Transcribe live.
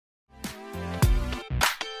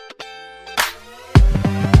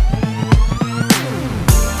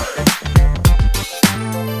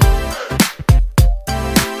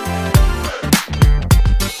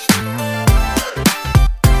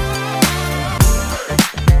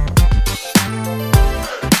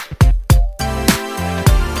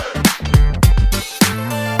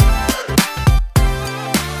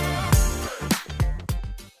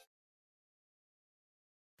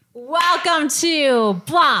to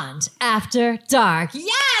Blonde After Dark.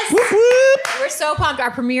 Yes! Whoop, whoop. We're so pumped.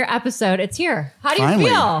 Our premiere episode, it's here. How do you Finally.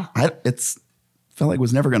 feel? Felt like it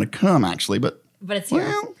was never going to come, actually, but But it's here.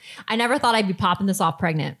 Well. I never thought I'd be popping this off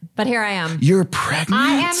pregnant, but here I am. you're pregnant.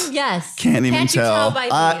 I am, yes. Can't even Can't you tell tell.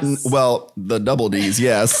 by these? Well, the double D's,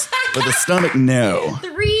 yes, but the stomach, no.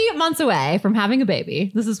 3 months away from having a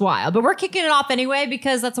baby. This is wild. But we're kicking it off anyway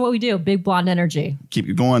because that's what we do. Big blonde energy. Keep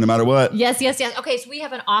you going no matter what. Yes. Okay, so we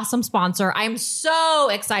have an awesome sponsor. I am so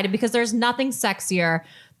excited because there's nothing sexier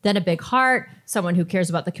than a big heart, someone who cares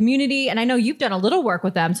about the community. And I know you've done a little work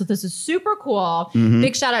with them, so this is super cool.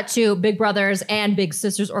 Big shout out to Big Brothers and Big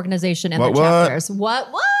Sisters organization and their chapters. What?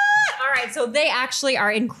 All right, so they actually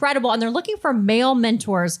are incredible, and they're looking for male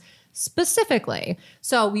mentors specifically.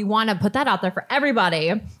 So we want to put that out there for everybody.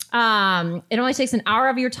 It only takes an hour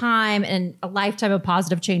of your time and a lifetime of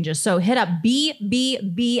positive changes. So hit up bbbs.org.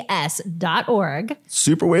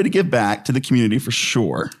 Super way to give back to the community for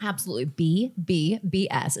sure. Absolutely.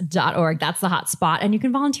 bbbs.org. That's the hot spot. And you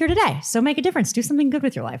can volunteer today. So make a difference. Do something good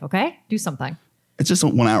with your life, okay? Do something. It's just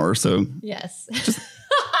 1 hour, so Yes.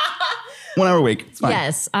 1 hour a week. It's fine.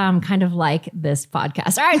 Yes, kind of like this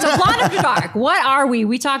podcast. All right, so Blonde After Dark. What are we?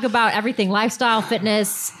 We talk about everything: lifestyle,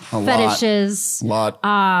 fitness, fetishes,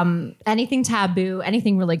 anything taboo,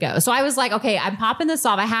 anything really goes. So I was like, okay, I'm popping this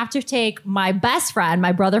off. I have to take my best friend,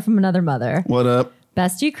 my brother from another mother, What up?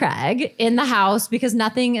 Bestie Craig, in the house because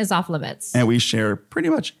nothing is off limits. And we share pretty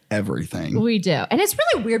much everything. We do. And it's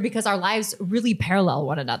really weird because our lives really parallel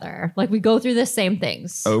one another. Like we go through the same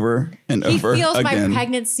things. Over and over He feels again. my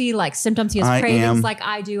pregnancy like symptoms. He has cravings like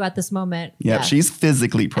I do at this moment. Yeah, she's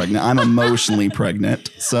physically pregnant. I'm emotionally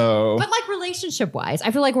pregnant. So, But like relationship wise,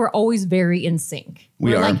 I feel like we're always very in sync.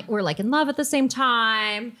 We are. We're like in love at the same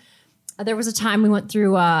time. There was a time we went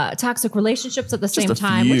through toxic relationships at the same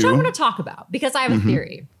time, which I want to talk about because I have a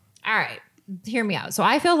theory. All right, hear me out. So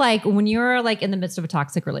I feel like when you're like in the midst of a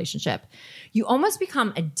toxic relationship, you almost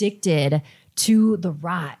become addicted to the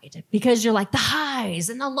ride because you're like the highs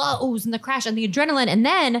and the lows and the crash and the adrenaline. And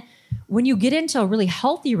then when you get into a really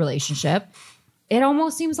healthy relationship, it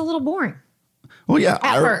almost seems a little boring. well, yeah.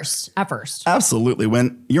 At first. Absolutely.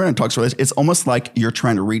 When you're in a toxic relationship, it's almost like you're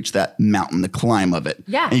trying to reach that mountain, the climb of it.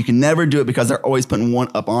 Yeah. And you can never do it because they're always putting one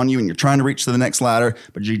up on you and you're trying to reach to the next ladder,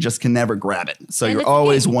 but you just can never grab it. So And you're it's a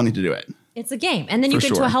always game. wanting to do it. It's a game. And then you For get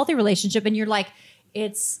into sure. a healthy relationship and you're like,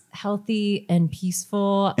 it's healthy and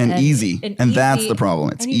peaceful. And easy. And that's the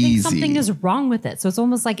problem. It's and you think easy. something is wrong with it. So it's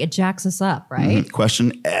almost like it jacks us up, right?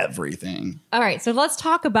 Question everything. All right. So let's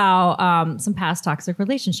talk about some past toxic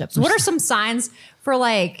relationships. What are some signs for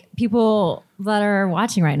like people that are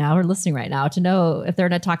watching right now or listening right now to know if they're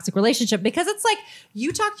in a toxic relationship? Because it's like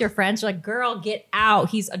you talk to your friends, you're like, girl, get out.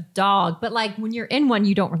 He's a dog. But like when you're in one,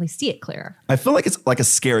 you don't really see it clear. I feel like it's like a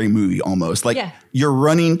scary movie almost. Like Yeah. you're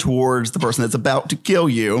running towards the person that's about to kill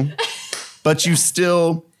you, but you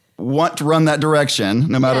still want to run that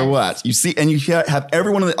direction no matter Yes. what. You see, and you have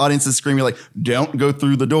everyone in the audience is screaming like, don't go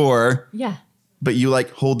through the door. Yeah. But you like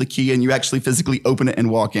hold the key and you actually physically open it and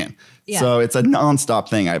walk in. Yeah. So it's a nonstop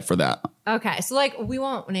thing for that. Okay, so like we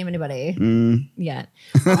won't name anybody yet.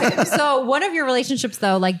 Okay, so one of your relationships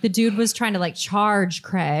though, like the dude was trying to like charge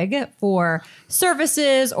Craig for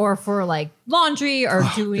services or for like laundry or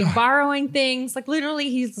borrowing things. Like literally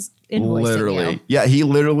he's invoicing you. Yeah, he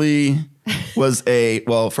literally was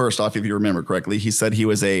first off, if you remember correctly, he said he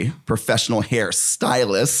was a professional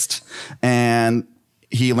hairstylist and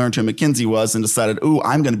he learned who McKinsey was and decided,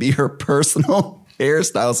 I'm going to be her personal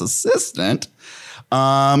hairstylist assistant.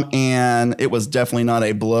 And it was definitely not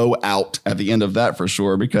a blowout at the end of that for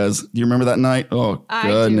sure, because do you remember that night? Oh, goodness. I do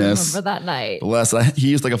remember that night. Bless. He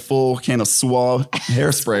used like a full can of Suave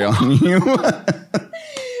hairspray on you.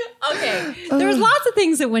 Okay, there was lots of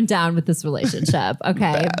things that went down with this relationship.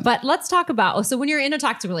 Okay, but let's talk about, so when you're in a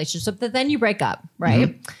toxic relationship, but then you break up,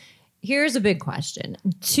 right? Here's a big question.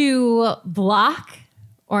 To block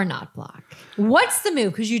or not block? What's the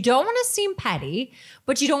move? Because you don't want to seem petty,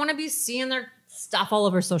 but you don't want to be seeing their stuff all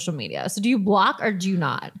over social media. So do you block or do you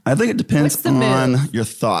not? I think it depends What's the on move? your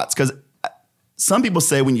thoughts. Because some people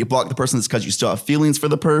say when you block the person, it's because you still have feelings for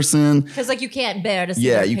the person. Because like you can't bear to see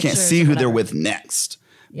Yeah, their you can't pictures see or who they're whatever. with next.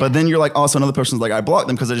 Yeah. But then you're like, also another person's like, I blocked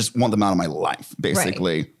them because I just want them out of my life,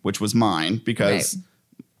 basically, which was mine because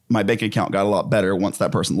my bank account got a lot better once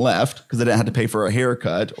that person left because I didn't have to pay for a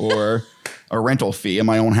haircut or a rental fee in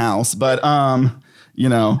my own house. But, you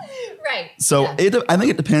know. Right. So yeah. I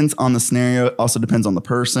think it depends on the scenario. It also depends on the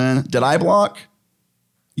person. Did I block?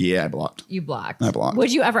 Yeah, I blocked. You blocked. I blocked.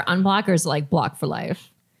 Would you ever unblock or is it like block for life?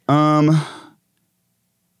 No,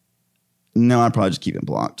 I'd probably just keep it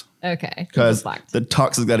blocked. Okay. Because Reflect. the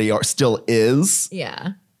toxicity still is.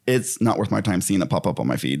 Yeah. It's not worth my time seeing it pop up on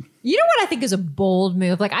my feed. You know what I think is a bold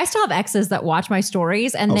move? Like I still have exes that watch my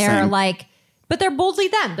stories and they're same. like, but they're boldly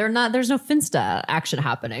them. They're not, there's no Finsta action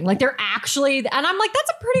happening. Like they're actually, and I'm like, that's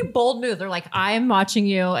a pretty bold move. They're like, I am watching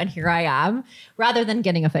you and here I am, rather than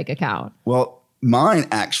getting a fake account. Well, mine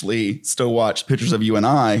actually still watch pictures of you and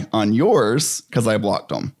I on yours because I blocked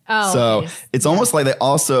them. Oh, so nice. it's almost like they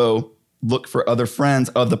also look for other friends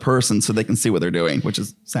of the person so they can see what they're doing, which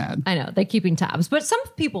is sad. I know they're keeping tabs, but some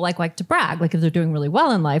people like to brag. Like if they're doing really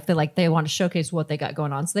well in life, they want to showcase what they got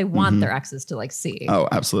going on. So they want their exes to like see. Oh,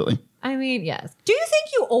 absolutely. I mean, yes. Do you think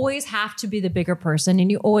you always have to be the bigger person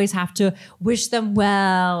and you always have to wish them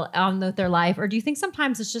well on with their life? Or do you think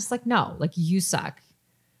sometimes it's just like, no, like you suck?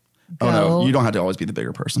 Oh, no. Go. You don't have to always be the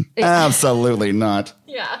bigger person. Absolutely not.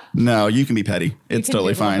 Yeah. No, you can be petty. It's You can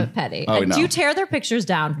totally be a little fine. bit petty. Oh, no. Do you tear their pictures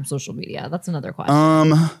down from social media? That's another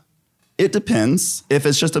question. It depends. If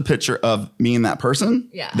it's just a picture of me and that person,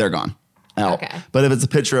 Yeah. they're gone. Out. Okay. But if it's a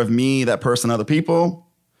picture of me, that person, other people,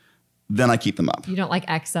 then I keep them up. You don't like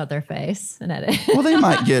X out their face and edit. Well, they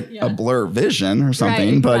might get a blur vision or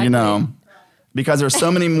something, Right, but you exactly. know, because there's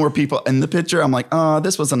so many more people in the picture, I'm like, oh,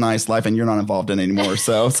 this was a nice life and you're not involved in it anymore.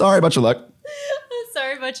 So sorry about your luck.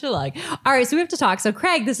 Sorry about your luck. All right, so we have to talk. So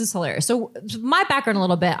Craig, this is hilarious. So my background a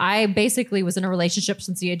little bit, I basically was in a relationship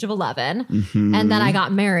since the age of 11. Mm-hmm. And then I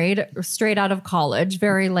got married straight out of college,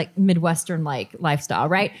 very like Midwestern like lifestyle,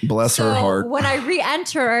 right? Bless her heart. When I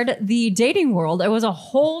re-entered the dating world, it was a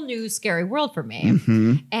whole new scary world for me.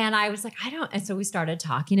 Mm-hmm. And I was like, and so we started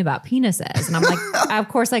talking about penises. And I'm like, of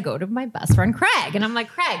course I go to my best friend Craig. And I'm like,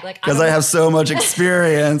 Craig, like Because don't I know- have so much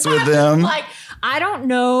experience with them. like, I don't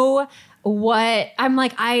know what I'm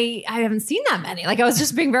like. I haven't seen that many. Like I was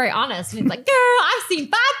just being very honest. And he's like, girl, I've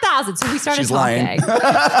seen 5,000. So we started She's talking. lying.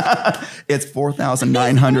 It's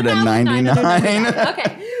 4,999.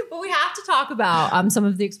 Okay. But we have to talk about some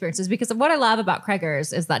of the experiences because what I love about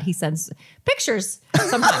Craigers is that he sends pictures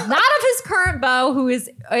sometimes. Not of his current beau who is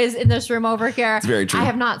in this room over here. It's very true. I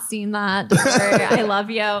have not seen that. Don't worry. I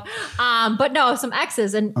love you. But no, some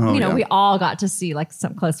exes. And, yeah. we all got to see like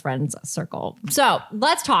some close friends circle. So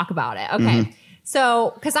let's talk about it. Okay.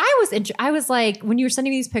 So, because I was like, when you were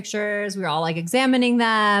sending these pictures, we were all like examining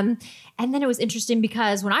them. And then it was interesting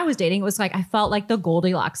because when I was dating, it was like, I felt like the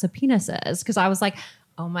Goldilocks of penises. Because I was like,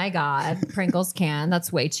 oh my God, Pringles can,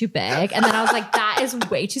 that's way too big. And then I was like, that is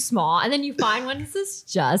way too small. And then you find one that's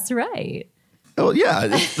just right. Oh, yeah.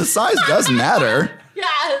 The size does matter.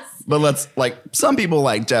 Yes. But let's some people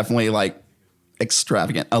definitely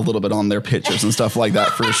extravagant a little bit on their pictures and stuff like that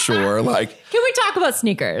for sure. Like, Can we talk about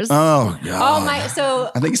sneakers? oh God. Oh my, so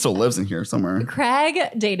I think he still lives in here somewhere. Craig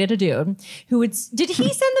dated a dude who did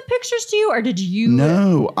he send the pictures to you or did you?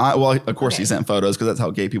 No, well, of course he sent photos because that's how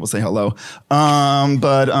gay people say hello.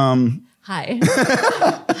 But Hi.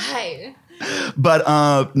 Hi.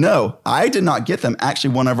 no, I did not get them.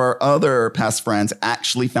 Actually, one of our other past friends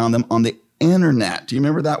actually found them on the internet. Do you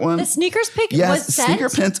remember that one? The sneakers pic Yes, was sent? sneaker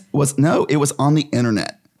print it was on the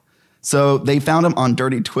internet. So they found them on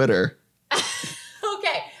dirty Twitter.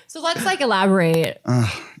 Okay. So let's elaborate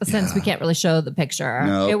since we can't really show the picture.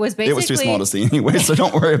 No, It was basically. it was too small to see anyway, so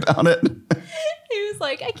don't worry about it. He was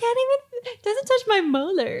like, I can't even, it doesn't touch my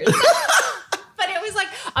molars. But it was like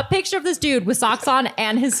a picture of this dude with socks on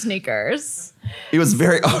and his sneakers. It was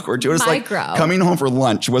very awkward. It was Micro. coming home for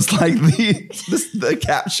lunch was the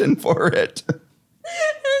caption for it.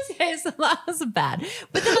 Okay, so that was bad.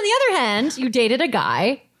 But then on the other hand, you dated a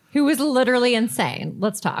guy who was literally insane.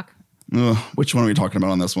 Let's talk. Ugh, which one are we talking about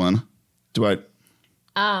on this one?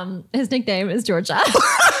 His nickname is Georgia.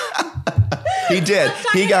 He did.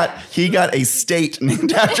 He got a state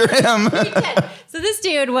named after him. He did. So this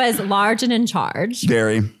dude was large and in charge.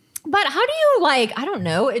 Very. But how do you I don't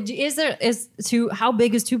know. How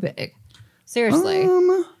big is too big? Seriously.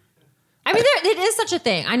 I mean, it is such a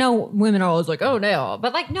thing. I know women are always like, oh no.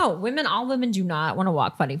 But no, all women do not want to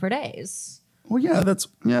walk funny for days. Well,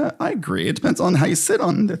 yeah, I agree. It depends on how you sit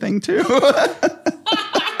on the thing too.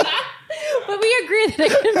 But we agree that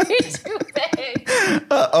it can be too big.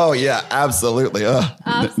 Oh yeah, absolutely.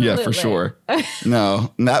 Absolutely. Yeah, for sure.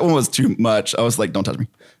 No, that one was too much. I was like, don't touch me.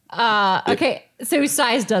 Okay, so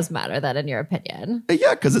size does matter then in your opinion.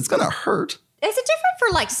 Yeah, because it's gonna hurt. Is it different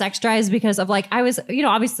for sex drives? Because of I was,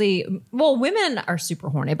 obviously, well, women are super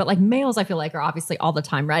horny, but males I feel like are obviously all the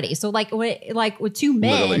time ready. So with two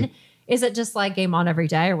men, Literally. is it just game on every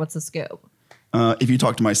day or what's the scoop? If you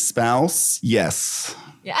talk to my spouse, yes.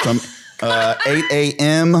 Yeah. From 8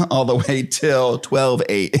 a.m. all the way till 12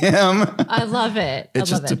 a.m. I love it. It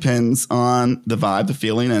just depends on the vibe, the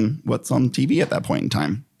feeling, and what's on TV at that point in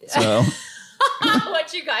time. So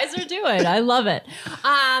what you guys are doing. I love it.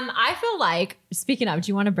 I feel like, speaking of,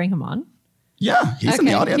 do you want to bring him on? yeah, he's in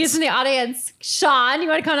the audience. He's in the audience. Sean, you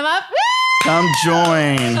want to come up? Woo! Come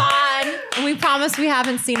join. Sean, and we promise we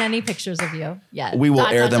haven't seen any pictures of you yet. We will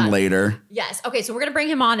air them later. Yes. Okay, so we're going to bring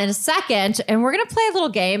him on in a second, and we're going to play a little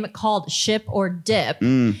game called Ship or Dip.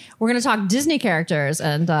 We're going to talk Disney characters,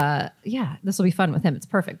 and this will be fun with him. It's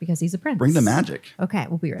perfect because he's a prince. Bring the magic. Okay,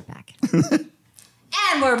 we'll be right back.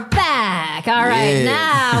 And we're back. All right,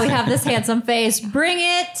 now we have this handsome face. Bring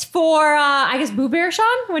it for, I guess, Boo Bear Sean?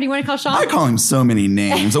 What do you want to call Sean? I call him so many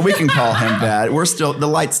names, so we can call him that. The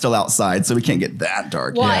light's still outside, so we can't get that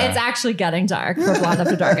dark. Well, yet. it's actually getting dark for Blonde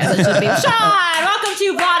After Dark, as it should be. Sean, welcome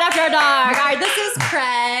to Blonde After Dark. All right, this is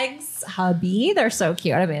Craig's hubby. They're so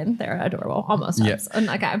cute. I mean, they're adorable. Almost. Yeah.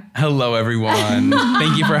 Okay. Hello, everyone.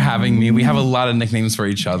 Thank you for having me. We have a lot of nicknames for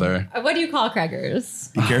each other. What do you call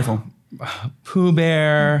Craigers? Be careful. Pooh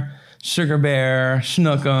Bear, Sugar Bear,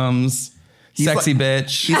 Schnookums, Sexy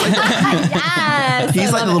Bitch. Yes.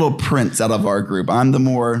 He's like the little prince out of our group. I'm the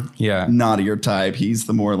more Yeah. naughtier type. He's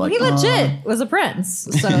the more like He legit was a prince.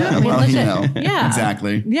 So, Yeah, I mean, well, legit. you know, Yeah.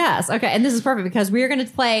 exactly. Yes. Okay. And this is perfect because we are going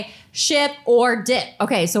to play Ship or Dip.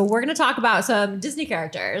 Okay. So we're going to talk about some Disney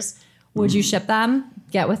characters. Would you ship them?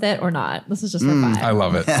 Get with it or not? This is just for fun. I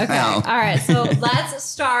love it. Okay. All right. So let's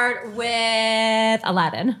start with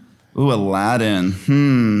Aladdin. Ooh, Aladdin.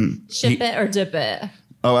 Ship it or dip it?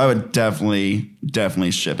 Oh, I would definitely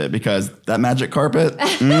ship it because that magic carpet.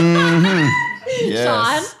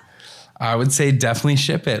 Yes. Sean? I would say definitely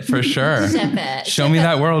ship it for sure. Ship it. Show Ship me it.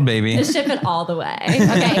 that world, baby. Ship it all the way.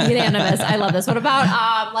 Okay. Unanimous. I love this. What about,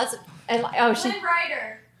 Flynn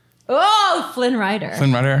Rider. Oh, Flynn Rider.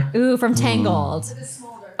 Flynn Rider, Ooh, from Tangled. The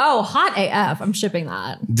Smolder. Oh, hot AF. I'm shipping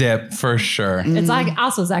that. dip for sure. It's like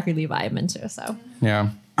also Zachary Levi I'm into, so.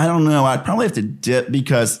 Yeah. I don't know. I'd probably have to dip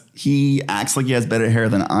because he acts like he has better hair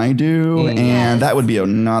than I do, and that would be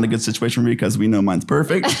not a good situation for me because we know mine's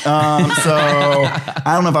perfect. So I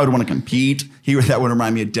don't know if I would want to compete. That would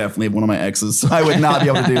remind me definitely of one of my exes, so I would not be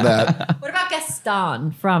able to do that. What about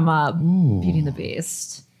Gaston from Beauty and the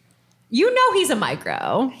Beast? You know he's a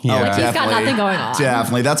micro. Yeah. Like he's got Definitely. nothing going on.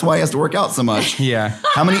 Definitely. That's why he has to work out so much. Yeah.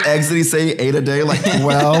 How many eggs did he say? 8 a day? Like 12?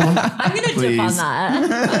 I'm going to dip on Please.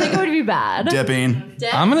 that. I think it would be bad. Dipping.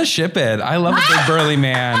 Dip. I'm going to ship it. I love a big burly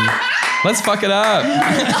man. Let's fuck it up.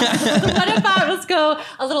 What about, let's go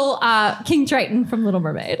a little King Triton from Little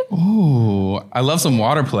Mermaid. Ooh, I love some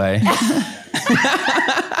water play.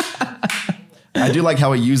 I do like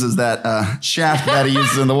how he uses that shaft that he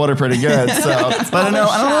uses in the water pretty good. So, but I don't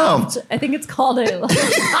know. I think it's called a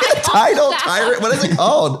Tidal tyrant. What is it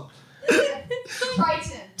called?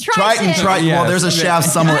 Triton. Triton. Yes. Well, there's a shaft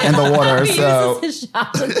somewhere in the water. He So uses his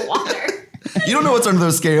shaft in the water. you don't know what's under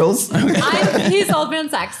those scales. He's old man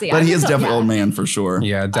sexy. But he is definitely old man for sure.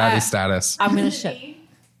 Yeah, daddy status. I'm going to ship.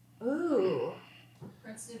 Ooh.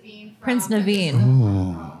 Prince Naveen. From Prince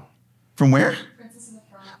Naveen. From where? Princess and the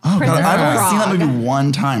Frog. Oh, Prince God. of I've only Frog. seen that movie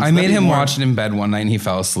one time. so I made that'd be him more- watch it in bed one night and he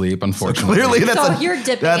fell asleep, unfortunately. Clearly, So you're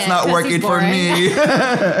dipping that's it not 'cause working he's for boring. me.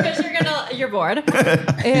 Because you're bored.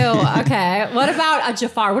 Ew. Okay. What about a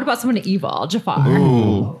Jafar? What about someone evil? Jafar.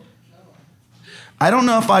 Ooh. I don't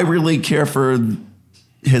know if I really care for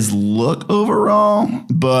his look overall,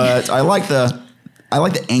 but I like the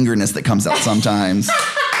angerness that comes out sometimes.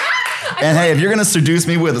 And hey, if you're gonna seduce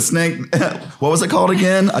me with a snake, what was it called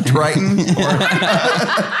again? A Triton?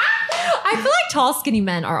 I feel like tall, skinny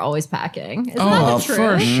men are always packing. Isn't that the truth?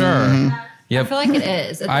 for sure. I Yep. feel like it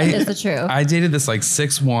is. It is the truth. I dated this like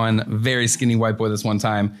 6'1", very skinny white boy this one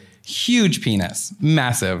time. Huge penis.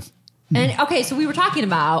 Massive. And okay, so we were talking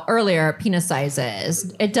about earlier penis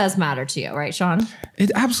sizes. It does matter to you, right, Sean?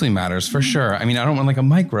 It absolutely matters for sure. I mean, I don't want like a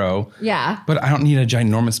micro, Yeah. but I don't need a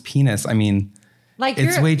ginormous penis. I mean, Like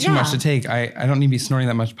it's you're- way too yeah. much to take. I don't need to be snorting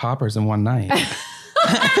that much poppers in one night.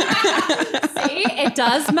 See, it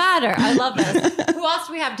does matter. I love this. Who else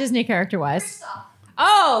do we have Disney character wise?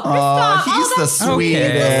 Oh, Kristoff. He's the that's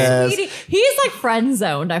sweetest. sweetie. He's like friend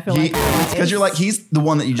zoned. I feel like Because you're like, he's the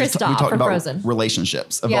one that you just we Kristoff talked from about Frozen.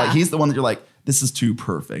 relationships. Of Yeah. like, he's the one that you're like, this is too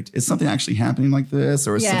perfect. Is something actually happening like this,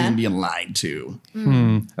 or is Yeah. something being lied to?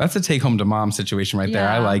 That's a take home to mom situation right there.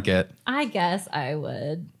 Yeah. I like it. I guess I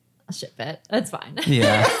would ship it. That's fine.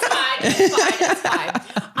 Yeah. It's fine.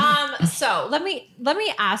 So let me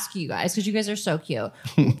ask you guys, because you guys are so cute.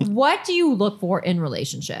 What do you look for in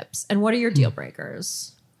relationships, and what are your deal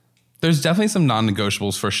breakers? There's definitely some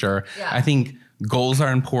non-negotiables for sure. Yeah. I think goals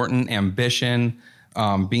are important, ambition,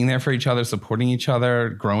 being there for each other, supporting each other,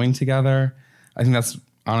 growing together. I think that's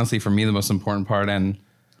honestly for me the most important part. And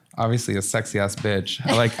Obviously a sexy ass bitch.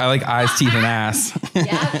 I like eyes, teeth, and ass.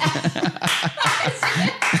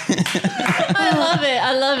 I love it.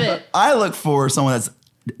 I love it. I look for someone that's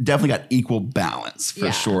definitely got equal balance for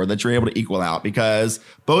Yeah. sure, that you're able to equal out, because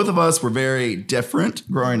both of us were very different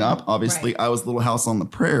growing up. Obviously, Right. I was Little House on the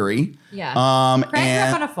Prairie. Yeah. Craig grew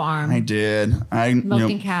and up on a farm. I did.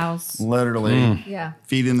 Milking cows. literally Yeah.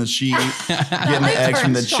 feeding the sheep, getting the eggs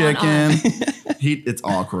from the turns Sean chicken. It's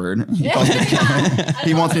awkward.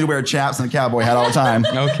 He wants me to wear chaps and a cowboy hat all the time.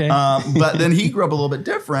 Okay. But then he grew up a little bit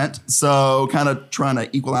different. So kind of trying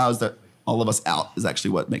to equal out that all of us out is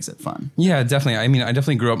actually what makes it fun. Yeah, definitely. I mean, I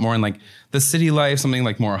definitely grew up more in like the city life, something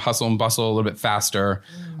like more hustle and bustle, a little bit faster.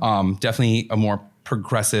 Definitely a more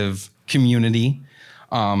progressive community.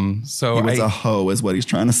 So He was a hoe is what he's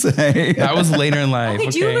trying to say. that was later in life. Okay,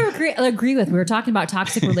 do you agree with? We were talking about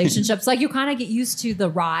toxic relationships. Like you kind of get used to the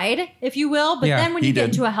ride, if you will, but Yeah, then when he you get did.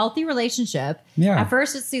 into a healthy relationship, Yeah. at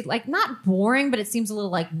first it seems like not boring, but it seems a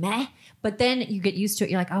little like meh. But then you get used to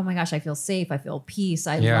it. You're like, oh my gosh, I feel safe. I feel peace.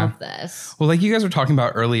 I Yeah. love this. Well, like you guys were talking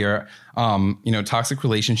about earlier, toxic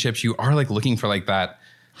relationships, you are like looking for like that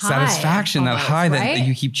High, satisfaction, that almost, high right? that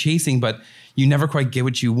you keep chasing, but you never quite get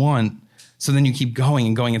what you want. So then you keep going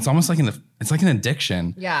and going. It's almost like it's like an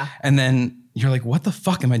addiction. Yeah. And then you're like, what the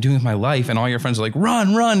fuck am I doing with my life? And all your friends are like,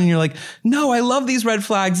 run. And you're like, no, I love these red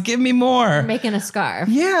flags. Give me more. Making a scarf.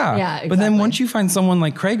 Yeah. Yeah, But then exactly. once you find someone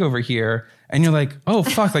like Craig over here and you're like, oh,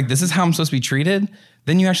 fuck, like this is how I'm supposed to be treated.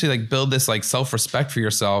 Then you actually like build this like self-respect for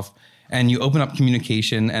yourself and you open up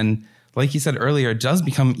communication. And like you said earlier, it does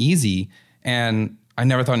become easy. And I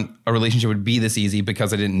never thought a relationship would be this easy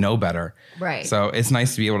because I didn't know better. Right. So it's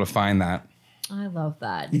nice to be able to find that. I love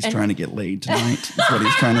that. He's And- trying to get laid tonight. That's what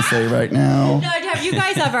he's trying to say right now. No, have you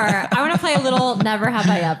guys ever? I want to play a little Never Have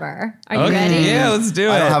I Ever. Are you Okay, ready? yeah, let's do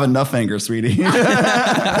it. I don't have enough fingers, sweetie.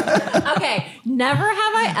 Okay. Never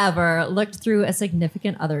have I ever looked through a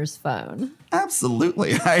significant other's phone.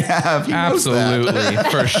 Absolutely, I have. He knows that. Absolutely,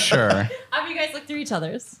 for sure. Have you guys looked through each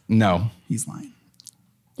other's? No. He's lying.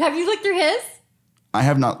 Have you looked through his? I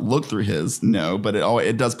have not looked through his, no, but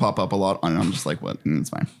it does pop up a lot, and I'm just like, what? It's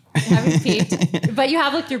fine. Haven't peeked. But you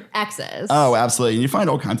have looked through exes. Oh, absolutely. And you find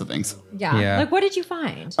all kinds of things. yeah. Yeah. Like, what did you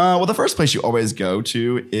find? Well, the first place you always go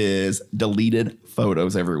to is deleted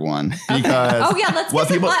photos, everyone. Because Oh yeah, let's what get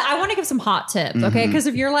some, people, I want to give some hot tips, okay? Because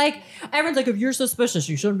if you're like, everyone's like, if you're suspicious,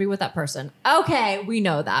 you shouldn't be with that person. Okay, we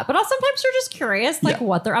know that, but sometimes you're just curious, like Yeah.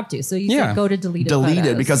 what they're up to. So you Yeah. said go to deleted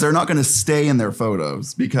photos. because they're not going to stay in their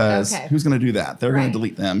photos, because Okay. who's going to do that? They're going Right. to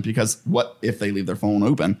delete them, because what if they leave their phone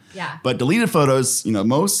open? Yeah. But deleted photos,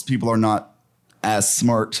 most people are not as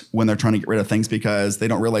smart when they're trying to get rid of things, because they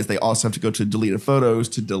don't realize they also have to go to deleted photos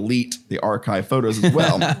to delete the archive photos as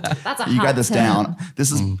well. That's a You hot got this tip. down.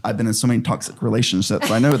 This is I've been in so many toxic relationships.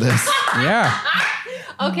 I know this. Yeah.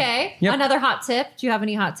 Okay, Yep. another hot tip. Do you have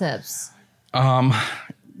any hot tips?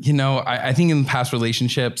 I think in past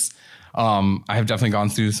relationships, I have definitely gone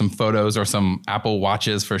through some photos or some Apple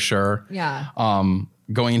Watches for sure. Yeah.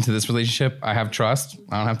 Going into this relationship, I have trust.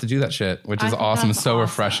 I don't have to do that shit, which I is think awesome. that's It's so awesome.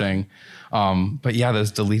 refreshing. But yeah,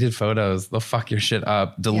 those deleted photos, they'll fuck your shit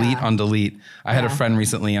up. Delete Yeah. on delete. I had a Yeah. friend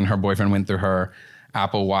recently and her boyfriend went through her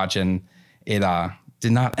Apple Watch and it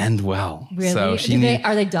did not end well. Really? So she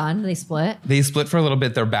Are they done? Did they split? they split for a little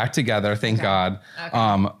bit. They're back together, thank God.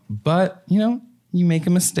 Okay. But you make a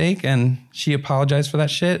mistake and she apologized for that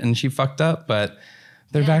shit and she fucked up, but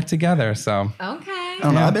they're back together. So Okay. I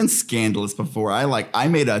don't know. I've been scandalous before. I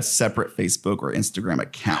made a separate Facebook or Instagram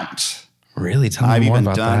account. really tell me I've more even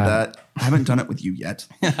about done that. that. I haven't done it with you yet.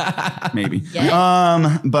 Maybe.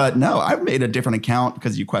 Yeah. But no, I've made a different account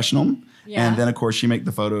because you question them. Yeah. And then of course you make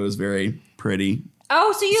the photos very pretty.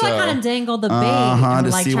 Oh, so you like So, kind of dangle the bait and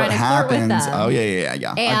To like see try what to flirt with happens. them. Oh yeah. I've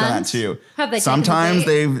done And that too. have they taken the sometimes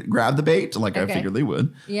bait? they've grabbed the bait, like I Okay. figured they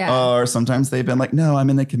would. Yeah. Or sometimes they've been like, no, I'm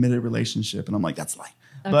in a committed relationship. And I'm like, that's a lie.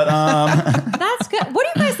 But That's good. What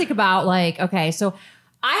do you guys think about okay, so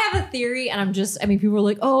I have a theory and people are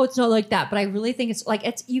like, oh, it's not like that. But I really think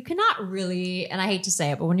you cannot really, and I hate to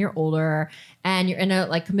say it, but when you're older and you're in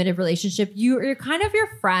a committed relationship, you're kind of your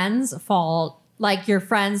friends' fault. Like your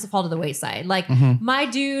friends fall to the wayside. Like my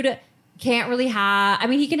dude can't really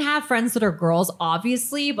he can have friends that are girls,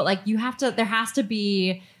 obviously, but there has to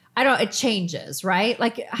be, it changes, right?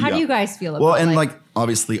 Like, how do Yeah. you guys feel about well, and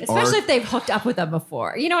obviously especially if they've hooked up with them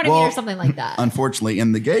before, you know what I mean? Or something like that. Unfortunately,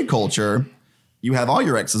 in the gay culture, you have all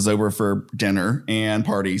your exes over for dinner and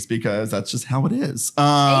parties because that's just how it is.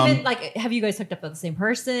 Even like, have you guys hooked up with the same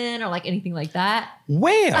person or like anything like that?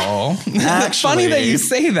 Well, Actually- funny that you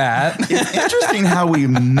say that. It's interesting how we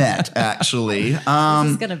met, actually. This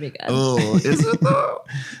is gonna be good. Oh, is it though?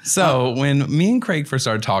 So when me and Craig first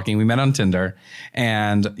started talking, we met on Tinder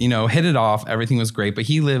and, hit it off. Everything was great, but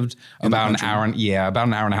he lived about an hour and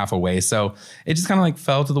a half away. So it just kind of like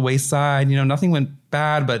fell to the wayside. Nothing went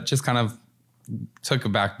bad, but just kind of took a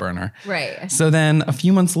back burner. Right. So then a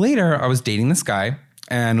few months later, I was dating this guy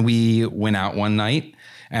and we went out one night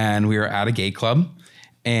and we were at a gay club.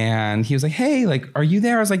 And he was like, hey, like, are you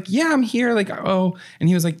there? I was like, yeah, I'm here. Like, oh. And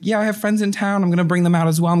he was like, yeah, I have friends in town. I'm going to bring them out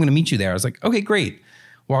as well. I'm going to meet you there. I was like, okay, great.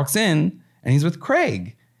 Walks in and he's with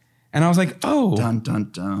Craig. And I was like, oh. Dun,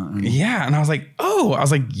 dun, dun. Yeah. And I was like, oh. I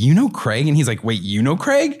was like, you know Craig? And he's like, wait, you know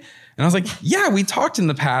Craig? And I was like, yeah, we talked in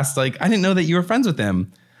the past. Like, I didn't know that you were friends with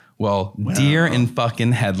him. Well, deer in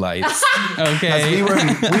fucking headlights. Okay.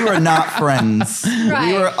 We were not friends.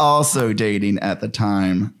 Right. We were also dating at the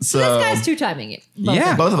time. So This guy's two-timing it.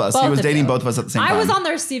 Yeah. both of us. He was of dating you. both of us at the same time. I was on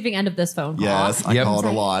the receiving end of this phone call. Yes, I Yep. called a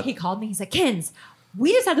He's like- lot. He called me. He's like, Kins,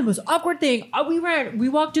 we just had the most awkward thing. We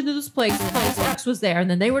walked into this place. His ex was there,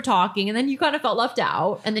 and then they were talking, and then you kind of felt left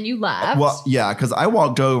out, and then you left. Well, yeah, because I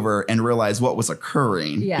walked over and realized what was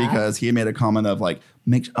occurring Yeah. because he had made a comment of like,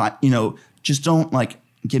 just don't like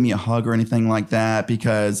give me a hug or anything like that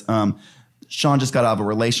because Sean just got out of a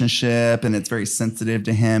relationship and it's very sensitive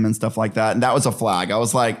to him and stuff like that. And that was a flag. I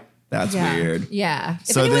was like, that's yeah. weird. Yeah. If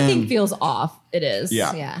So anyone then- feels off, it is.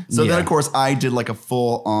 Yeah. Yeah. So Yeah. then, of course, I did like a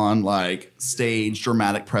full on like stage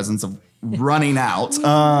dramatic presence of running out.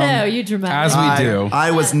 No, you dramatic. As we do.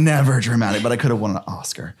 I was never dramatic, but I could have won an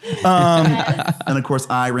Oscar. And of course,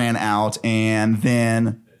 I ran out, and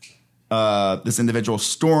then this individual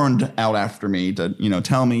stormed out after me to,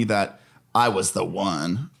 tell me that I was the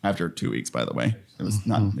one. After 2 weeks, by the way, it was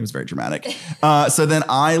not. It was very dramatic. So then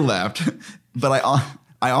I left, but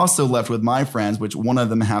I also left with my friends, which one of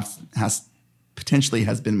them has potentially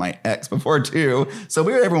has been my ex before too. So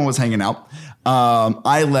everyone was hanging out.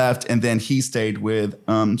 I left, and then he stayed with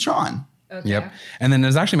Sean. Okay. Yep. And then it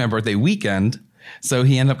was actually my birthday weekend. So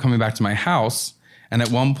he ended up coming back to my house. And at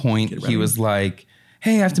one point he was like,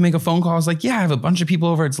 hey, I have to make a phone call. I was like, yeah, I have a bunch of people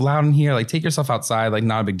over. It's loud in here. Like, take yourself outside. Like,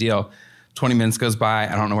 not a big deal. 20 minutes goes by.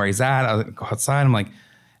 I don't know where he's at. I go outside. I'm like,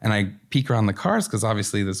 and I peek around the cars because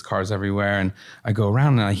obviously there's cars everywhere. And I go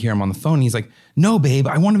around and I hear him on the phone. And he's like, no, babe,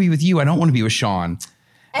 I want to be with you. I don't want to be with Sean.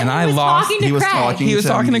 And I he was lost. talking to He was Craig. talking He was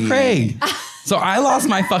talking to me. Craig. So I lost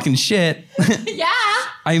my fucking shit. Yeah.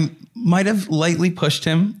 I might have lightly pushed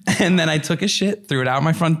him, and then I took his shit, threw it out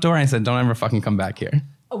my front door, and I said, don't ever fucking come back here.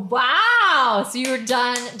 Wow. So you were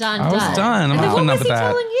done. I was done. I'm And not then putting what up was with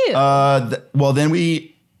he that. telling you? Well, then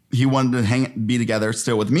he wanted to be together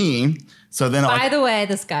still with me. So then By the way,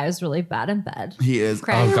 this guy is really bad in bed. he is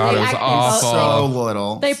Craig, Oh, God, they it was actually awful. so both-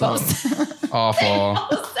 little. They So- both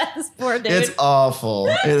Awful. said this poor dude. It's awful.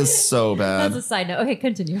 It is so That's bad. a side note. Okay,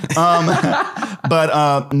 continue.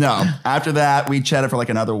 But no, after that, we chatted for like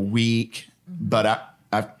another week, but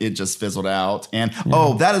it just fizzled out. And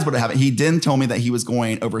that is what happened. He didn't tell me that he was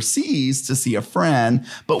going overseas to see a friend,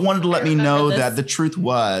 but wanted to let me know this. that the truth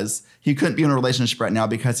was he couldn't be in a relationship right now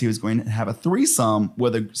because he was going to have a threesome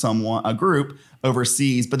with a group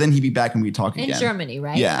overseas, but then he'd be back and we'd talk In again. Germany,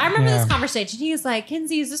 right? Yeah. I remember Yeah. this conversation. He was like,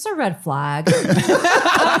 Kinsey, is this a red flag? I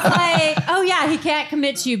was like, oh yeah, he can't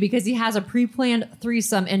commit to you because he has a pre-planned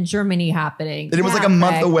threesome in Germany happening. And it was Yeah, like a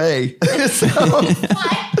month Craig. away. So,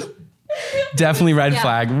 Definitely red Yeah.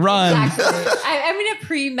 flag. Run. Exactly. I mean, a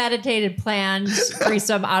premeditated, planned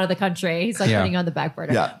threesome out of the country. He's like Yeah. putting on the back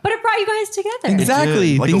burner. Yeah. But it brought you guys together.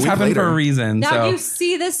 Exactly. did, like a Things week happen for later. a reason. Now so do you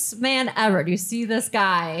see this man ever? Do you see this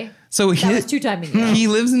guy? so That was two-timing you. he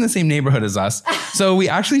lives in the same neighborhood as us. So we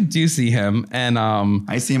actually do see him. And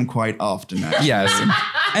I see him quite often. Actually. yes.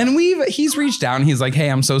 And he's reached out and he's like, hey,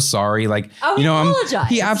 I'm so sorry. Like, Oh, he apologized.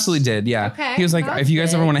 he absolutely did. Yeah. Okay, He was like, that's if you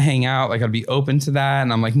guys ever good. want to hang out, like I'd be open to that.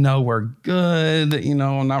 And I'm like, no, we're good.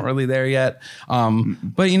 I'm not really there yet.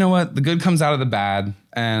 But you know what? The good comes out of the bad.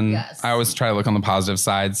 And Yes. I always try to look on the positive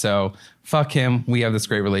side. So fuck him. We have this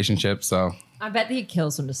great relationship. So I bet he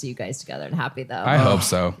kills him to see you guys together and happy though. I hope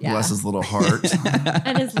so. Yeah. Bless his little heart.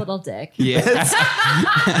 And his little dick. Yeah.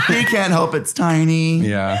 He can't help it's tiny.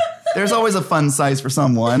 Yeah. There's always a fun size for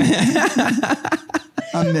someone.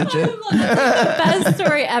 A midget. Best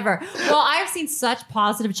story ever. Well, I've seen such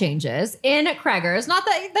positive changes in Craigers. Not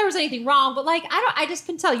that there was anything wrong, but like I just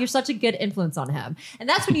can tell you're such a good influence on him. And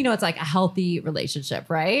that's when you know it's like a healthy relationship,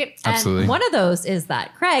 right? Absolutely. And one of those is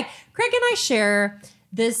that Craig and I share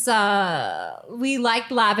this we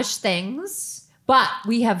like lavish things. But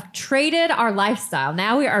we have traded our lifestyle.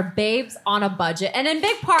 Now we are babes on a budget. And in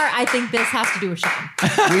big part, I think this has to do with Sean. We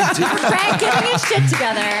do. Right? Getting his shit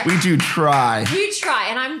together. We do try. You try,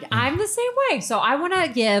 and I'm the same way. So I want to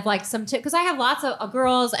give like some tips because I have lots of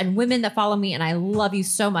girls and women that follow me, and I love you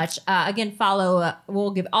so much. Again, follow.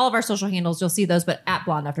 We'll give all of our social handles. You'll see those, but at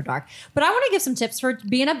Blonde After Dark. But I want to give some tips for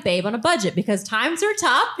being a babe on a budget because times are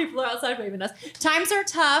tough. People are outside waving us. Times are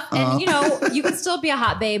tough, and you can still be a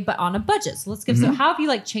hot babe, but on a budget. So let's give some. How have you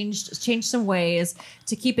like changed some ways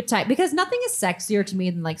to keep it tight? Because nothing is sexier to me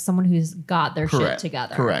than like someone who's got their shit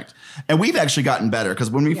together. Correct. And we've actually gotten better because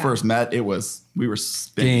when we first met, we were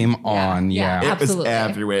spinning. Game on. Yeah. Yeah. It was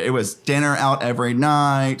everywhere. It was dinner out every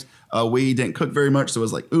night. We didn't cook very much, so it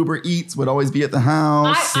was like Uber Eats would always be at the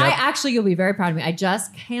house. I actually, you'll be very proud of me. I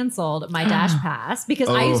just canceled my Dash Pass because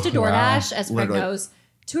I used to DoorDash, as Craig Literally. knows,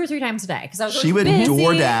 2 or 3 times a day. Because I was She would busy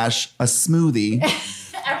DoorDash a smoothie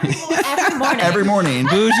every morning. every morning,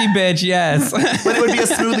 Bougie bitch, yes. but it would be a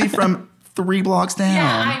smoothie from 3 blocks down.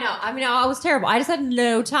 Yeah, I know. I mean, I was terrible. I just had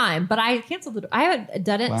no time, but I canceled it. I haven't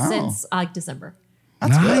done it Wow. since December.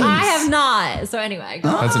 That's Nice. good. I have not. So anyway, go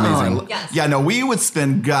on. That's amazing. Yes. Yeah, no, we would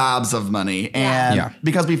spend gobs of money, and Yeah.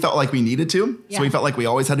 because we felt like we needed to, Yeah. so we felt like we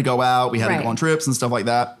always had to go out. We had to Right. go on trips and stuff like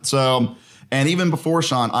that. So, and even before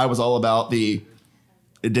Sean, I was all about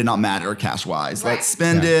it did not matter cash wise. Right. Let's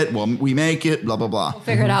spend Yeah. it. Well, we make it. Blah blah blah.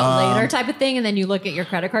 Figure it out later type of thing. And then you look at your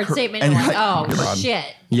credit card statement and and you're like, you're oh, like, shit.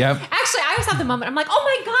 Yep. Actually, I always have the moment. I'm like, oh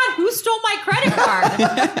my God, who stole my credit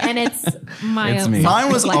card? And it's my It's own. me.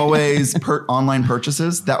 Mine was Like- always online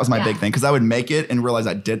purchases. That was my Yeah. big thing because I would make it and realize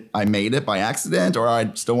I made it by accident or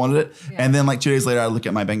I still wanted it. Yeah. And then like 2 days later, I look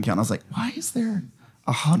at my bank account and I was like, why is there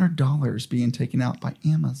 $100 being taken out by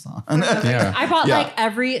Amazon? Yeah. I bought Yeah. like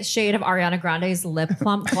every shade of Ariana Grande's lip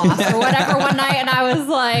plump gloss or whatever one night, and I was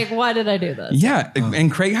like, "Why did I do this?" Yeah.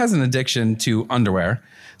 And Craig has an addiction to underwear.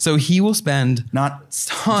 So he will spend Not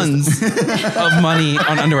tons of money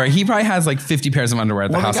on underwear. He probably has like 50 pairs of underwear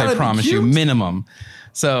at the Well, they house, gotta I be promise you, cute. minimum.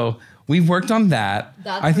 So we've worked on that.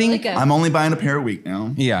 That's I think, really good. I'm only buying a pair a week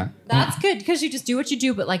now. yeah. That's good because you just do what you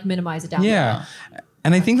do, but like minimize it down. Yeah.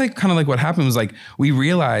 And I think like kind of like what happened was like we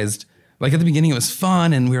realized like at the beginning it was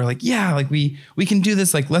fun and we were like, yeah, like we can do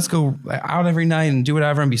this. Like let's go out every night and do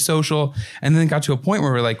whatever and be social. And then it got to a point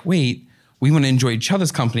where we're like, wait, we want to enjoy each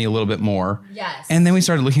other's company a little bit more. Yes. And then we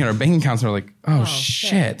started looking at our bank accounts and we're like, oh,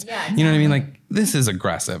 shit. shit. Yeah, You know what I mean? Like this is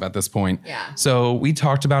aggressive at this point. Yeah. So we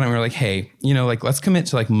talked about it and we were like, hey, like let's commit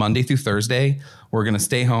to like Monday through Thursday. We're going to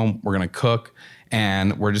stay home. We're going to cook.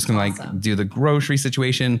 And we're just gonna Awesome. like do the grocery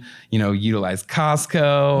situation, utilize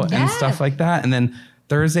Costco and Yes. stuff like that. And then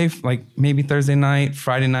Thursday, like maybe Thursday night,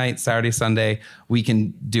 Friday night, Saturday, Sunday, we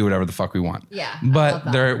can do whatever the fuck we want. Yeah, I But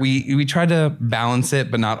love that. we try to balance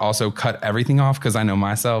it, but not also cut everything off because I know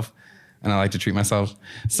myself and I like to treat myself.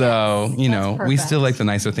 So, Yes, that's we still perfect. like the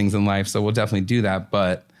nicer things in life. So we'll definitely do that.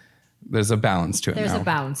 But there's a balance to it There's now. a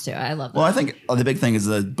balance to it. I love that. Well, I think the big thing is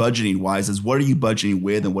the budgeting wise is what are you budgeting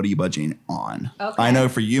with and what are you budgeting on? Okay. I know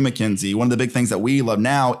for you, Mackenzie, one of the big things that we love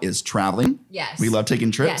now is traveling. Yes. We love taking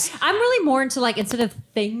trips. Yeah. I'm really more into like instead of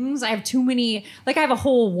things, I have too many. Like I have a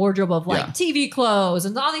whole wardrobe of like Yeah. TV clothes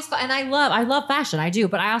and all these. And I love fashion. I do,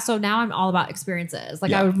 but I also now I'm all about experiences. Like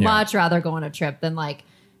Yeah. I would Yeah. much rather go on a trip than like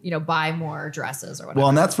buy more dresses or whatever. Well,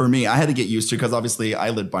 and that's for me. I had to get used to because obviously I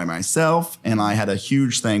lived by myself and I had a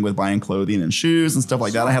huge thing with buying clothing and shoes and stuff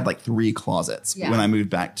like that. I had like 3 closets Yeah. when I moved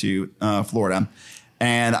back to Florida.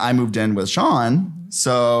 And I moved in with Sean.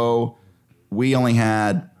 So we only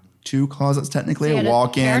had 2 closets technically, So you a had to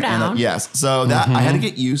walk in. tear And down. yes. So that I had to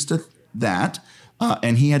get used to that.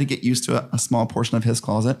 And he had to get used to a small portion of his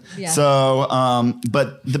closet. Yeah. So,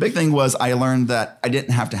 but the big thing was I learned that I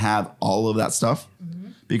didn't have to have all of that stuff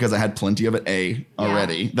because I had plenty of it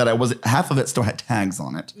already. That half of it still had tags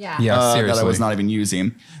on it. Yeah. Yeah, That I seriously. was not even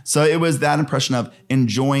using. So it was that impression of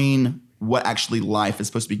enjoying what actually life is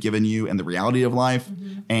supposed to be giving you and the reality of life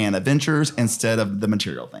and adventures instead of the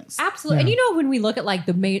material things. Absolutely. And when we look at like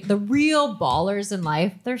the real ballers in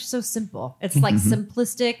life, they're so simple. It's like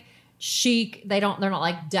simplistic, chic. They're not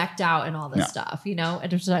like decked out and all this Yeah. stuff,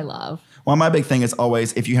 and which I love. Well, my big thing is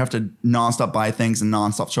always if you have to nonstop buy things and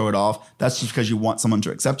nonstop show it off, that's just because you want someone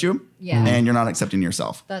to accept you. Yeah. And you're not accepting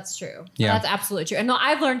yourself. That's true. Yeah. That's absolutely true. And no,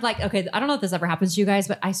 I've learned like, okay, I don't know if this ever happens to you guys,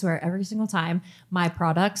 but I swear every single time my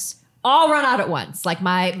products all run out at once. Like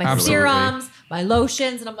my Absolutely. serums, my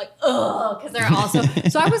lotions, and I'm like, ugh, because they're also.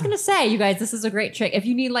 So I was gonna say, you guys, this is a great trick. If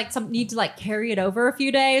you need to like carry it over a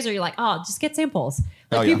few days, or you're like, oh, just get samples.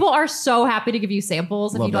 Oh, yeah. People are so happy to give you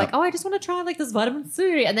samples. If Love you're like, that. oh, I just want to try like this vitamin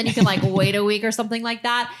C. And then you can like wait a week or something like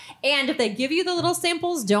that. And if they give you the little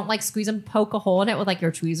samples, don't like squeeze and poke a hole in it with like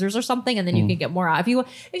your tweezers or something. And then you can get more out. If you want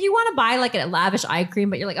to buy like a lavish eye cream,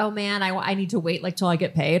 but you're like, oh man, I need to wait like till I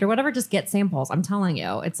get paid or whatever, just get samples. I'm telling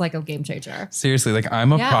you, it's like a game changer. Seriously, like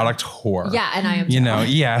I'm a Yeah. product whore. Yeah, and I am You too. know,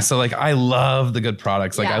 yeah. So like I love the good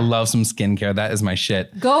products. Like Yeah. I love some skincare. That is my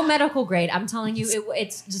shit. Go medical grade. I'm telling you,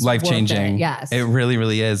 it's just Life worth changing. it. Yes. It really,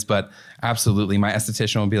 really is. But absolutely, my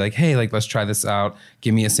esthetician will be like, hey, like let's try this out.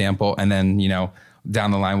 Give me a sample. And then, you know,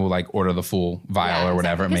 down the line we'll like order the full vial or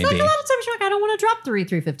whatever it may Because be. like a lot of times you're like, I don't want to drop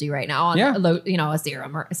 $350 right now on Yeah. a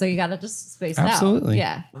serum. So you got to just space it out. Absolutely.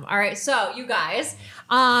 Yeah. All right. So you guys,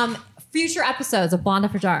 future episodes of Blonde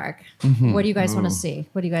After Dark. What do you guys want to see?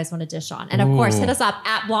 What do you guys want to dish on? And of course, hit us up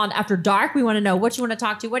at Blonde After Dark. We want to know what you want to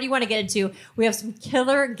talk to. What do you want to get into? We have some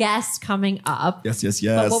killer guests coming up. Yes.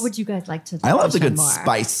 But what would you guys like to I love the dish on good more?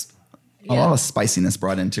 spice. A Yeah. lot of spiciness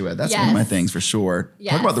brought into it. That's one of my Yes. things for sure.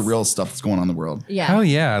 Yes. Talk about the real stuff that's going on in the world. Yeah. Hell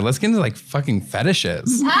yeah. Let's get into like fucking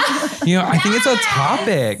fetishes. You know, I think it's a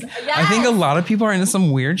topic. I think a Yes. lot of people are into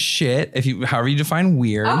some weird shit. However you define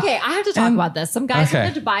weird. Okay, I have to talk about this. Some guys Okay.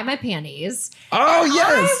 wanted to buy my panties. Oh I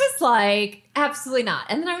yes. was like, absolutely not.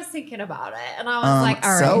 And then I was thinking about it, and I was like,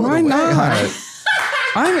 all right. sell it Why away, not? honey.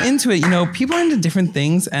 I'm into it. You know, people are into different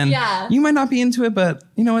things and Yeah. you might not be into it, but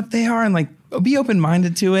you know what? They are, and like be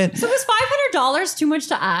open-minded to it. So was $500 too much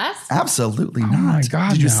to ask? Absolutely not. Oh my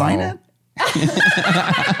God, Did you no. sign it?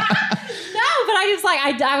 No, but I just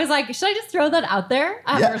like I was like, should I just throw that out there?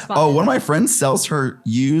 I haven't Yeah. responded. Oh, one of my friends sells her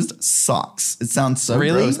used socks. It sounds so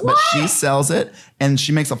Really? gross, but she sells it and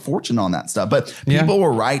she makes a fortune on that stuff. But Yeah. people will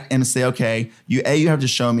write and say, okay, you have to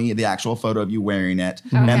show me the actual photo of you wearing it.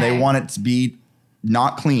 And they Okay. want it to be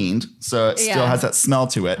not cleaned. So it still Yeah. has that smell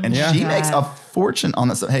to it. And Yeah. she makes a God. fortune on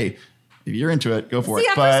that. So, hey, if you're into it, go for See,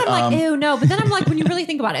 it. at But first I'm like, ew, no. But then I'm like, when you really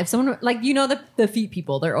think about it, if someone like the feet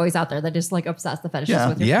people, they're always out there that just like obsessed the fetishes Yeah.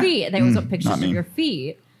 with your Yeah. feet, and they always want pictures not of me. your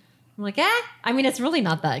feet. I'm like, I mean, it's really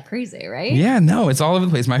not that crazy, right? Yeah, no, it's all over the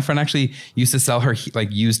place. My friend actually used to sell her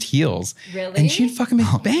like used heels. Really? And she'd fucking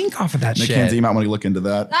make bank off of that Mackenzie, shit. you might want to look into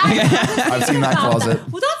that. I've seen that closet.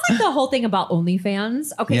 Well, that's like the whole thing about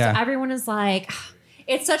OnlyFans. Okay, Yeah. so everyone is like,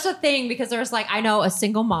 it's such a thing because there's like, I know a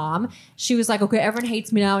single mom. She was like, okay, everyone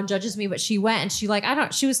hates me now and judges me, but she went and she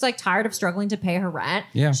was like tired of struggling to pay her rent.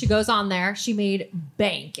 Yeah. She goes on there. She made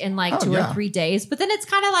bank in like 2 yeah. or 3 days. But then it's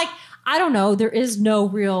kind of like, I don't know, there is no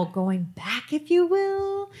real going back, if you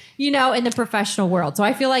will, you know, in the professional world. So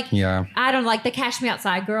I feel like, Yeah. I don't like the Cash Me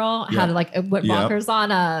Outside girl Yeah. had like what Yep. bonkers on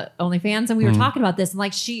OnlyFans, and we were talking about this, and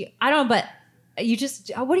like I don't know, but you just,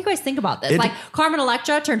 what do you guys think about this? It- Like Carmen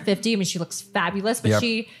Electra turned 50. I mean, she looks fabulous, but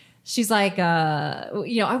Yep. she's like, you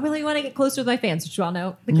know, I really want to get closer with my fans, which you all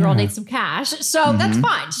know the girl Yeah. needs some cash, so that's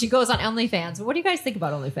fine. She goes on OnlyFans. What do you guys think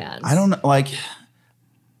about OnlyFans? I don't know. Like,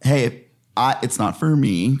 hey, it's not for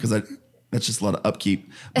me because that's just a lot of upkeep.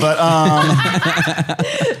 But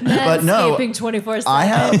but no, 24/7. I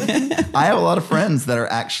have a lot of friends that are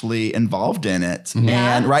actually involved in it.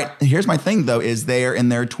 Yeah. And right here's my thing though, is they're in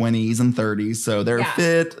their 20s and 30s. So they're Yeah.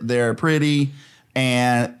 fit, they're pretty,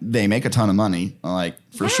 and they make a ton of money, like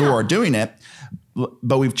for Yeah. sure doing it.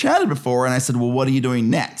 But we've chatted before and I said, well, what are you doing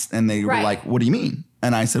next? And they Right. were like, what do you mean?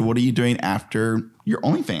 And I said, what are you doing after your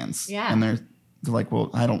OnlyFans? Yeah. And they're like, well,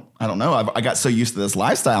 I don't know. I got so used to this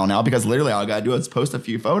lifestyle now because literally all I gotta do is post a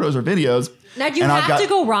few photos or videos. Now, do you and I've have got- to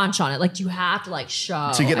go raunch on it? Like, do you have to like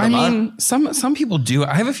show To get I them up. mean, some people do.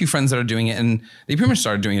 I have a few friends that are doing it, and they pretty much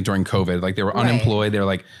started doing it during COVID. Like they were Right. unemployed. They were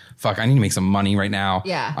like, "Fuck, I need to make some money right now.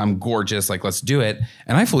 Yeah. I'm gorgeous. Like, let's do it."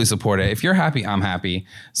 And I fully support it. If you're happy, I'm happy.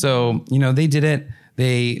 So you know, they did it.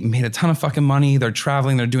 They made a ton of fucking money. They're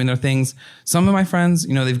traveling. They're doing their things. Some of my friends,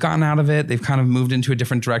 you know, they've gotten out of it. They've kind of moved into a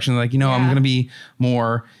different direction. They're like, you know, I'm Yeah. going to be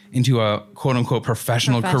more into a quote unquote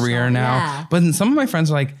professional career now. yeah. But then some of my friends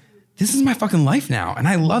are like, this is my fucking life now, and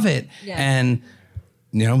I love it. Yeah. And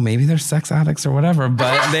you know, maybe they're sex addicts or whatever,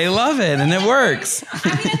 but they love it and it works. I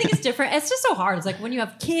mean, I think it's different. It's just so hard. It's like when you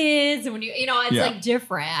have kids and when you know, it's Yeah. like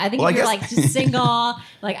different. I think Well, if I you're guess- like just single,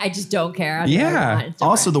 like I just don't care. I do Yeah. what I want. It's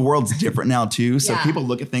Also, different. the world's different now too, so Yeah. people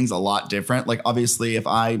look at things a lot different. Like, obviously, if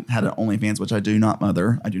I had an OnlyFans, which I do not,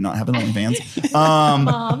 mother, I do not have an OnlyFans,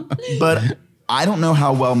 but I don't know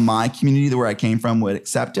how well my community, where I came from, would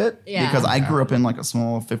accept it Yeah. because I grew up in like a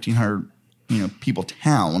small 1,500 people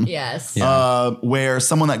town. yes. Yeah. Where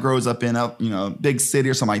someone that grows up in a big city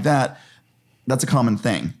or something like that, that's a common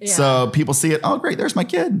thing. Yeah. So people see it. Oh, great. There's my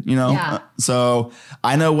kid, you know? Yeah. So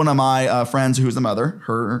I know one of my friends who's a mother,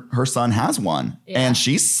 her son has one Yeah. and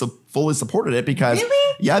she's fully supported it because,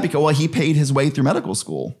 Really? yeah, because, well, he paid his way through medical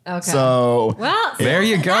school. Okay. So Well, There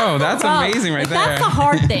you go. That's Well, amazing right That's there. the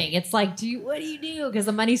hard thing. It's like, what do you do? Because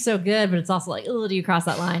the money's so good, but it's also like, oh, do you cross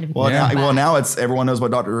that line? If you well, can Yeah. come back? now it's everyone knows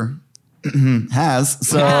what Dr. has.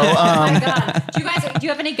 So Oh my God. Do you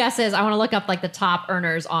have any guesses? I want to look up like the top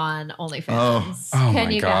earners on OnlyFans. Oh my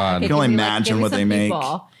you God. okay, I can only give me, imagine give me what some they make.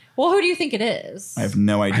 people. Well, who do you think it is? I have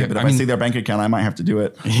no idea. But if I I mean- see their bank account, I might have to do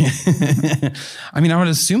it. I mean, I would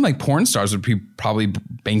assume like porn stars would be probably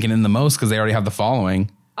banking in the most because they already have the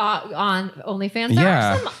following. On OnlyFans? There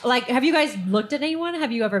Yeah. are some, like, have you guys looked at anyone?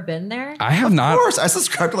 Have you ever been there? I have Of not. course, I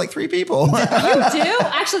subscribe to like 3 people. You do?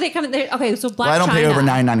 Actually, they come in. Okay, so Black I don't China. pay over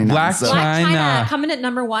 $9.99. Black so. Black China China. coming at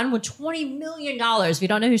number 1 with $20 million. If you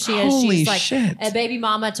don't know who she is, Holy she's like shit. a baby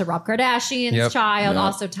mama to Rob Kardashian's Yep. child. Yep.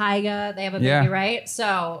 Also, Tyga. They have a baby, Yeah. right?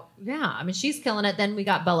 So, yeah, I mean, she's killing it. Then we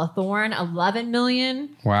got Bella Thorne, 11 million.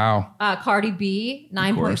 Wow. Cardi B,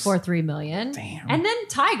 9.43 million. Damn. And then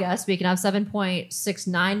Tyga, speaking of,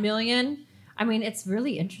 7.69 million. I mean, it's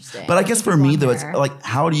really interesting. But I guess for me though, it's Wonder. like,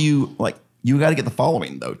 how do you like? You got to get the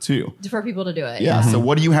following though too. for people to do it. Yeah. So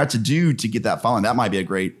what do you have to do to get that following? That might be a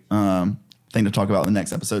great thing to talk about in the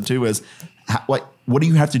next episode too. Is what do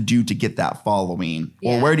you have to do to get that following,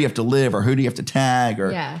 or Yeah. where do you have to live, or who do you have to tag,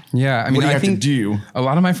 or Yeah. Yeah. I mean, what do you I have to think do? a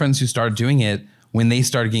lot of my friends who started doing it, when they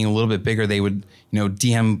started getting a little bit bigger, they would,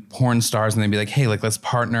 DM porn stars and they'd be like, hey, like let's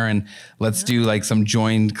partner and let's do like some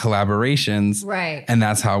joined collaborations. Right. And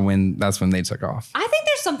that's when they took off. I think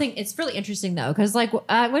there's something, it's really interesting though, because like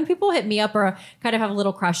when people hit me up or kind of have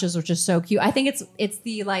little crushes, which is so cute, I think it's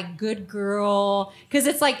the like good girl, because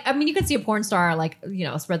it's like, I mean, you can see a porn star like,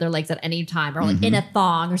 spread their legs at any time or like in a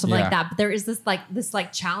thong or something Yeah. like that. But there is this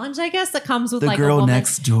challenge, I guess, that comes with The like girl a woman.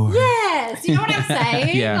 next door. Yes, you know what I'm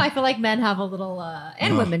saying? Yeah. I feel like men have a little,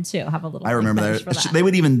 and women too, have a little. I remember fetish that. for that. They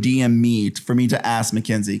would even DM me for me to ask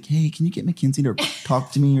Mackenzie, hey, can you get Mackenzie to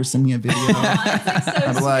talk to me or send me a video? It's like so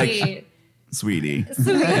I'm like, sweet. Sweetie.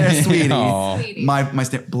 Sweet. Sweetie. Aw. Sweetie. My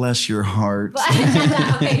bless your heart.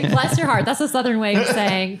 Okay, bless your heart. That's a Southern way of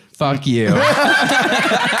saying. Fuck you.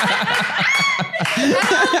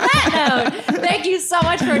 That note, thank you so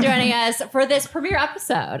much for joining us for this premiere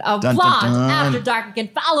episode of Dun, dun, Blonde dun. After Dark. You can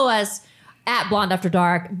follow us at Blonde After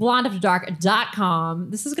Dark, blondeafterdark.com.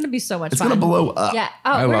 This is going to be so much It's fun. going to blow up. Yeah.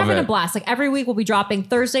 I Oh, we're love having a it. blast. Like every week we'll be dropping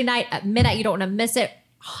Thursday night at midnight. You don't want to miss it.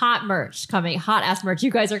 Hot merch coming, hot ass merch.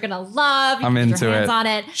 You guys are going to love. You I'm can get your into hands it. on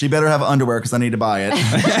it. She better have underwear because I need to buy it.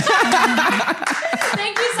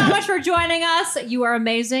 Thank you so much for joining us. You are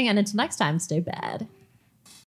amazing. And until next time, stay bad.